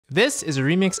This is a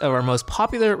remix of our most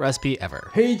popular recipe ever.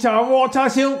 氣炸鍋叉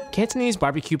燒 Cantonese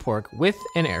BBQ pork with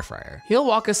an air fryer. He'll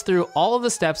walk us through all of the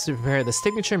steps to prepare the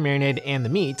signature marinade and the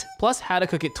meat, plus how to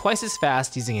cook it twice as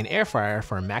fast using an air fryer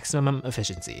for maximum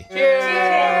efficiency. Cheers!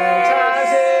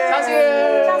 Char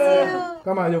Siu!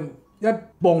 今日用1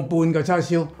磅半嘅叉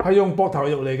燒，係用膊頭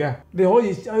肉嚟嘅。你可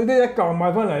以有啲一嚿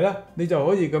買翻嚟咧，你就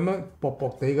可以咁樣薄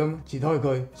薄地咁切開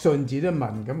佢，順住啲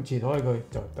紋咁切開佢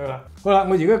就得啦。好啦，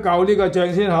我而家教呢個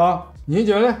醬先嚇。芫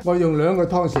醬咧，我用2個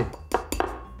湯匙；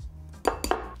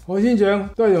海鮮醬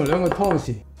都係用2個湯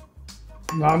匙。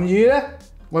南乳咧，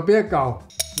我俾1嚿，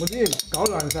我之前攪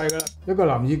爛晒㗎啦。一個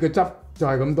南乳嘅汁就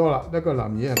係咁多啦，一個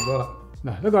南乳係咁多啦。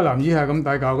嗱，一個南乳係咁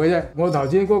大嚿嘅啫，我頭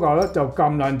先嗰嚿咧就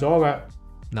撳爛咗嘅。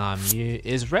Naam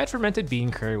is red fermented bean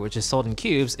curd, which is sold in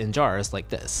cubes in jars like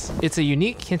this. It's a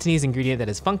unique Cantonese ingredient that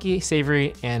is funky,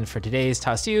 savory, and for today's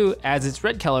Char Siu, adds its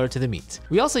red color to the meat.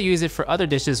 We also use it for other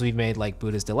dishes we've made like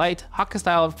Buddha's Delight,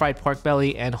 Hakka-style fried pork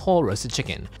belly, and whole roasted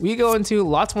chicken. We go into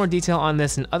lots more detail on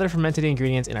this and other fermented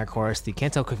ingredients in our course, the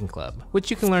CANTO Cooking Club, which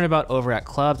you can learn about over at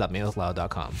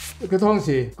club.madewithlau.com. 一個湯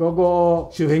匙嗰個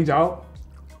紹興酒。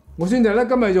我選擇咧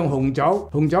今日用紅酒，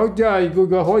紅酒即係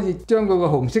佢可以將佢個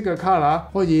紅色嘅 colour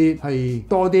可以係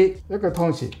多啲，一個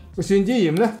湯匙。個蒜子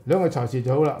鹽咧2個茶匙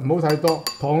就好啦，唔好太多。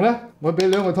糖咧我俾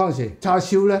2個湯匙。叉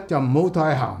燒咧就唔好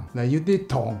太鹹，嗱要啲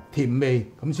糖甜味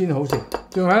咁先好食。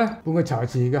仲有咧半個茶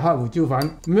匙嘅黑胡椒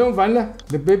粉，五香粉咧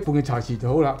你俾半個茶匙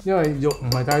就好啦，因為肉唔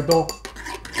係太多。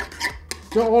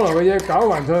將攞來嘅嘢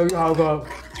攪勻佢效果。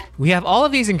We have all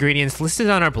of these ingredients listed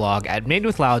on our blog at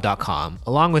madewithlau.com,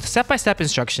 along with step-by-step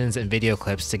instructions and video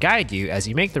clips to guide you as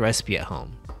you make the recipe at home.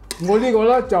 我呢個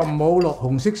咧就冇落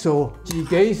紅色素，自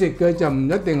己食嘅就唔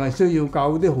一定係需要搞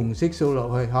啲紅色素落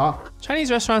去嚇。Chinese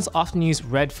restaurants often use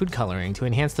red food coloring to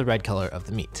enhance the red color of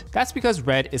the meat. That's because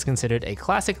red is considered a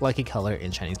classic lucky color in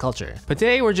Chinese culture. But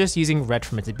today we're just using red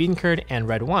fermented bean curd and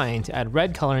red wine to add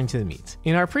red coloring to the meat.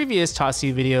 In our previous Char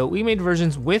Siu video, we made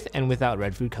versions with and without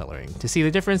red food coloring to see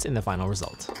the difference in the final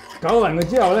result. 攪勻佢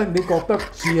之後咧，你覺得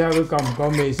試下佢夠唔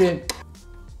夠味先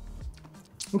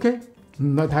 ？OK，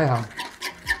 唔係太鹹。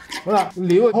好啦，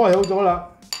料開好咗啦。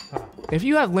If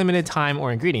you have limited time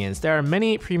or ingredients, there are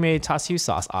many pre-made Char Siu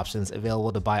sauce options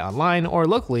available to buy online or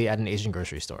locally at an Asian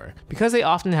grocery store. Because they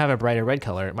often have a brighter red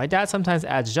color, my dad sometimes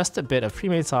adds just a bit of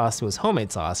pre-made sauce to his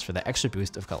homemade sauce for the extra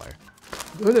boost of color.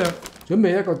 嗰度準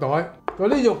備一個袋，嗰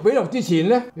啲肉俾落之前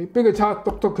咧，你俾佢叉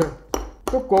篤佢，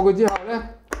篤過佢之後咧，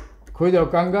佢就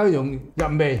更加容易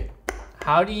入味。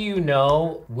How do you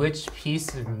know which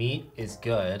piece of meat is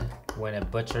good when a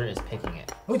butcher is picking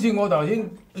it? 好似我頭先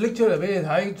拎出嚟俾你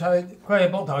睇，佢係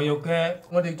膊頭肉嘅，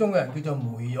我哋中國人叫做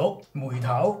梅肉、梅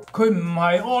頭。佢唔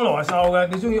係柯羅瘦嘅，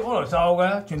你中意柯羅瘦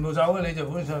嘅，全部瘦嘅你就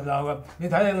本上瘦嘅。你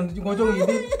睇下我中意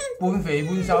啲半肥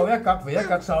半瘦，一格肥一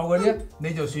格瘦嘅啫，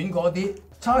你就選嗰啲。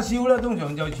叉燒咧通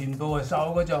常就全部係瘦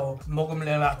嘅就冇咁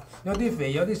靚啦，有啲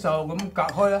肥有啲瘦咁隔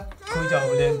開咧，佢就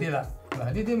靚啲啦。嗱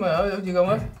呢啲咪好似咁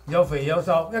樣，有肥有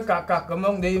瘦，一格格咁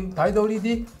樣，你睇到呢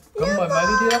啲，咁咪買呢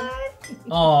啲啦。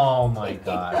Oh my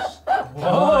gosh!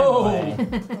 No way.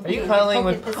 Are you cuddling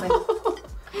with?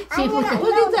 She put the,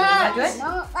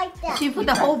 she put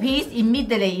the whole piece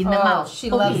immediately in the mouth. She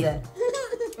loves it.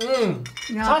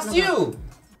 Char Siu.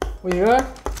 我而家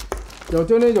又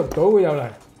將啲肉倒佢入嚟，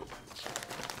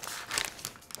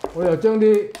我又將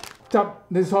啲汁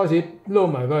啲 sauce 撈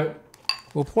埋佢。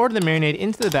We'll pour the marinade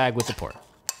into the bag with the pork.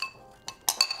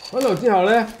 擺落之後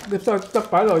咧，你汁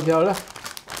擺落之後咧，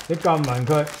你撳勻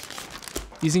佢。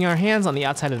Using our hands on the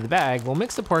outside of the bag, we'll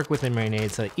mix the pork with the marinade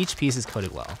so that each piece is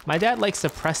coated well. My dad likes to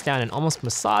press down and almost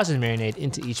massage the marinade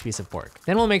into each piece of pork.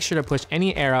 Then we'll make sure to push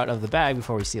any air out of the bag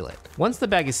before we seal it. Once the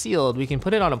bag is sealed, we can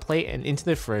put it on a plate and into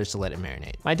the fridge to let it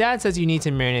marinate. My dad says you need to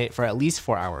marinate for at least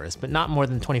 4 hours, but not more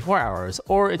than 24 hours,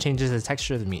 or it changes the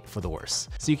texture of the meat for the worse.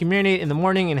 So you can marinate in the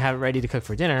morning and have it ready to cook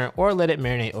for dinner, or let it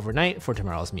marinate overnight for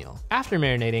tomorrow's meal. After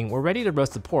marinating, we're ready to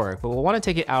roast the pork, but we'll want to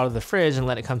take it out of the fridge and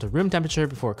let it come to room temperature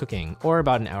before cooking, or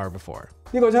about an hour before.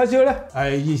 呢個叉燒咧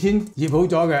係預先醃好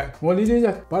咗嘅，我呢啲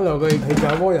咧擺落個氣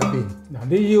炸鍋入邊。嗱，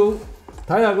你要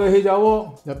睇下個氣炸鍋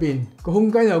入邊個空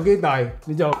間有幾大，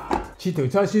你就切條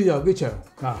叉燒有幾長。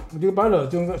嗱，我哋擺落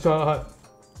上去。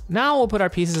Now we'll put our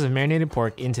pieces of marinated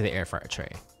pork into the air fryer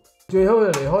tray. 最好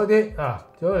就離開啲啊，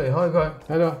最好離開佢，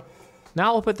睇到。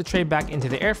Now we'll put the tray back into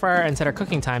the air fryer and set our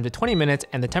cooking time to 20 minutes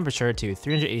and the temperature to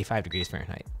 385 degrees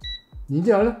Fahrenheit. 然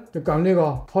之後咧就撳呢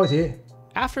個開始。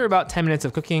After about 10 minutes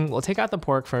of cooking, we'll take out the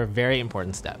pork for a very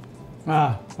important step.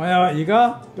 啊，我有而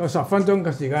家有10分鐘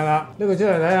嘅時間啦，呢個出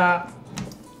嚟睇下，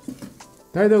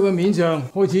睇到個面上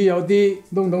開始有啲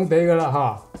窿窿地㗎啦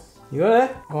嚇。而家咧，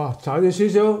哇，搽咗少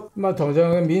少咁啊，糖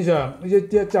上嘅面上一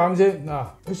蘸先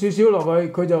嗱，少少落去，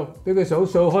佢就俾佢手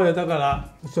掃開就得㗎啦，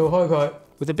掃開佢。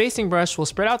With a basting brush, we'll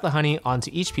spread out the honey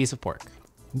onto each piece of pork.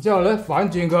 然之後咧，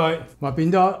反轉佢，咪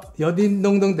變咗有啲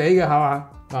燶燶地嘅係嘛？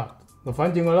嗱，就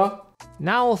反轉佢咯。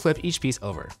Now we'll flip each piece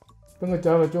over. 等佢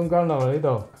走去中間落嚟呢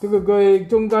度，跟住佢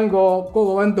中間嗰個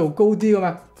溫度高啲㗎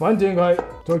嘛，反轉佢，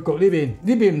再焗呢邊，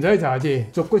呢邊唔使搽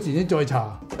住，熟嗰時先再搽。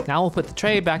Now we'll put the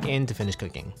tray back in to finish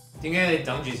cooking. 點解你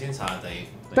等住先搽地？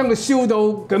等佢燒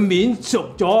到個面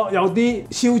熟咗，有啲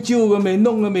燒焦嘅味、燶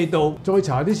嘅味道，再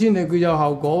搽啲先佢有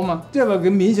效果啊嘛。即係話佢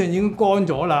面上已經乾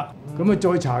咗啦，咁啊再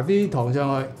搽啲糖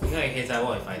上去。點解氣炸鍋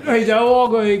係快啲？氣炸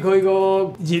鍋佢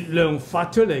個熱量發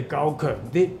出嚟較強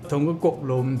啲，同個焗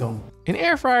爐唔同。An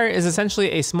air fryer is essentially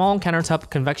a small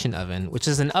countertop convection oven, which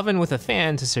is an oven with a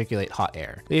fan to circulate hot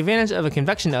air. The advantage of a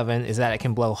convection oven is that it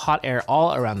can blow hot air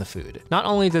all around the food. Not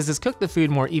only does this cook the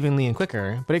food more evenly and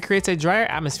quicker, but it creates a drier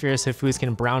atmosphere so foods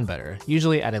can brown better,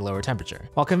 usually at a lower temperature.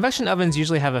 While convection ovens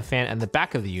usually have a fan at the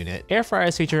back of the unit, air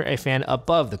fryers feature a fan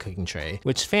above the cooking tray,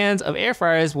 which fans of air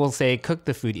fryers will say cook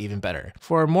the food even better.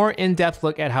 For a more in-depth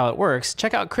look at how it works,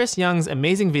 check out Chris Young's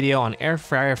amazing video on air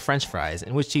fryer French fries,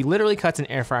 in which he literally cuts an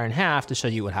air fryer in half to show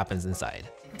you what happens inside.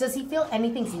 Does he feel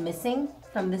anything's missing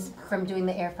from doing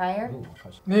the air fryer?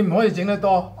 你唔可以整得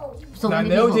多。嗱，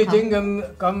你好似整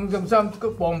咁3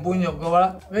磅半肉嘅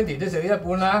話 ，Wendy 都食一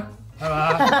半啦，係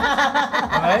嘛？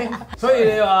係咪？所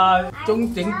以你話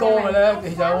整多嘅咧，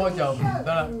氣炸鍋就唔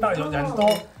得啦。得肉人多，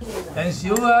人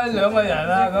少啊，2個人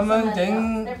啊，咁樣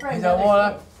整氣炸鍋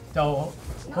咧就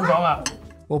好爽啦。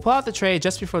We'll pull out the tray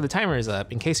just before the timer is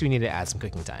up in case we need to add some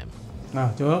cooking time. 嗱，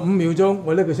仲有5秒鐘，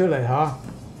我拎佢出嚟嚇。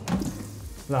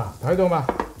嗱，睇到嘛？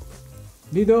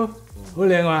呢度好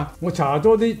靚啊！我搽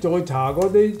多啲，再搽嗰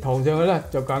啲糖上去咧，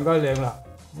就更加靚啦。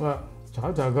咁啊，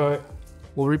搽一搽佢。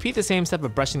We'll repeat the same step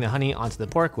of brushing the honey onto the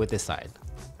pork with this side.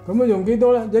 咁啊，用幾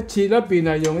多咧？一切一邊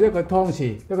係用一個湯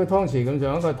匙咁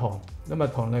上一個糖。咁啊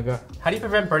糖嚟嘅。How do you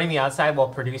prevent burning the outside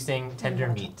while producing tender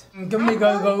meat? 咁你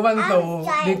個溫度，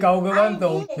你夠嘅溫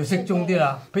度就適中啲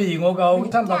啦。譬如我夠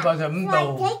385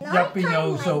度，入邊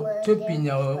又熟，出邊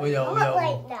又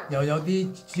有啲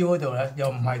焦喺度啦，又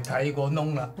唔係太過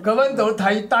燶啦。個溫度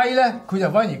太低咧，佢就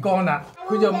反而乾啦，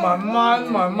佢就慢慢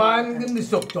咁你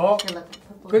熟咗。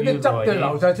佢啲汁就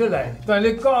流晒出嚟，但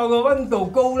係你加個溫度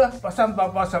高咧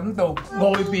，385度，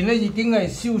外邊咧已經係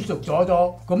燒熟咗，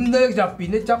咁咧入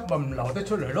邊啲汁咪唔流得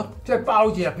出嚟咯，即係包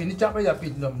住入邊啲汁喺入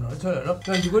邊就唔流得出嚟咯。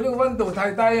但係如果呢個溫度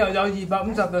太低，又有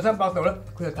250度、300度咧，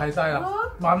佢就太低啦，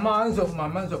慢慢熟，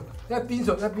一邊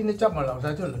熟一邊啲汁咪流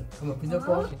晒出嚟，咁咪變咗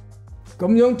乾。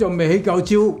咁樣仲未起夠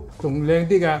焦，仲靚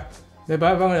啲嘅，你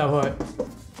擺翻佢入去。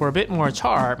For a bit more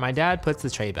char, my dad puts the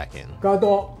tray back in. 加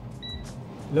多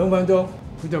2分鐘。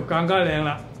佢就更加靚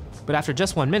啦。But after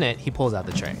just 1 minute, he pulls out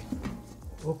the tray.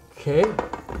 OK，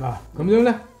 嗱咁樣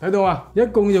咧，睇到啊，一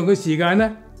共用嘅時間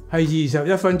咧係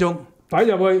21分鐘。擺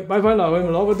入去，擺翻落去，咪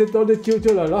攞嗰啲多啲焦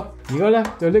出嚟咯。而家咧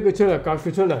就拎佢出嚟，隔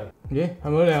佢出嚟。咦，係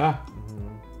咪好靚啊？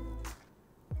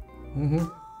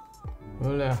好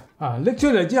靚啊！拎出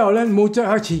嚟之後咧，冇即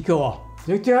刻切嘅喎。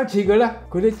你即刻切佢咧，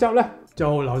佢啲汁咧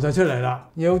就流晒出嚟啦。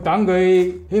要等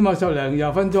佢起碼10零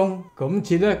20分鐘，咁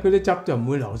切咧，嗰啲汁就唔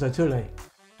會流晒出嚟。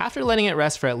After letting it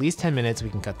rest for at least 10 minutes, we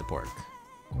can cut the pork.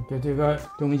 記住佢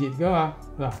仲熱㗎嘛？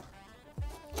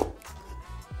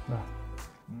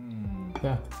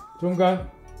嗱，中間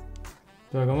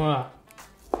就係咁樣啦。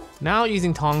Now,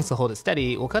 using tongs to hold it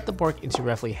steady, we'll cut the pork into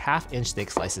roughly ½ inch thick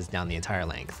slices down the entire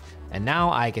length. And now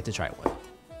I get to try one.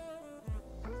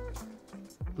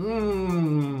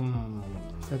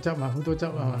 有汁嘛，好多汁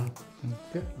啊！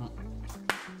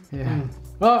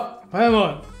好，朋友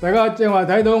們，大家正話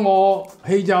睇到我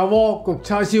氣炸鍋焗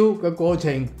叉燒嘅過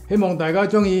程，希望大家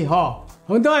中意嗬。好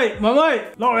低，妹妹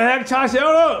落嚟吃叉燒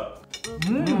咯。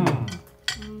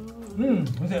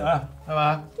好食啊，係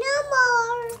嘛 No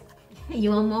more.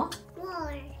 You want more?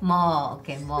 More.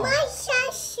 Okay, more. My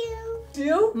Char Siu.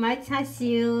 燒 My Char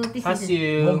Siu. This 叉 is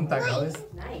燒，咁大嚿咧。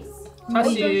叉佢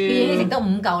已經食燒，到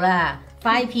5嚿啦。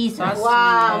5 pieces.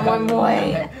 Wow,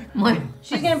 Moi.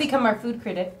 She's gonna become our food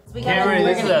critic. We gotta Cameron,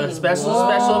 this is a learn. special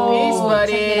piece,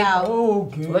 buddy. Check it out.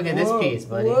 Okay. Look at this piece,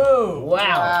 buddy. Whoa.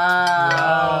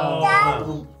 Wow.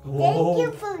 Daddy, thank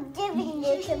you for giving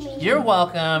it to me. You're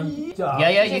welcome. job.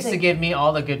 Yaya used to give me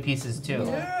all the good pieces too.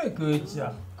 Yeah, good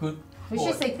job. Good. We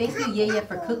should say thank you, Yaya,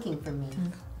 for cooking for me.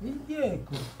 Yeah,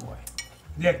 good boy.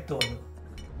 Lector.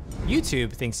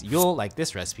 YouTube thinks you'll like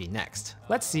this recipe next.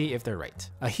 Let's see if they're right.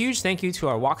 A huge thank you to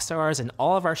our wok stars and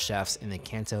all of our chefs in the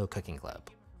CANTO Cooking Club.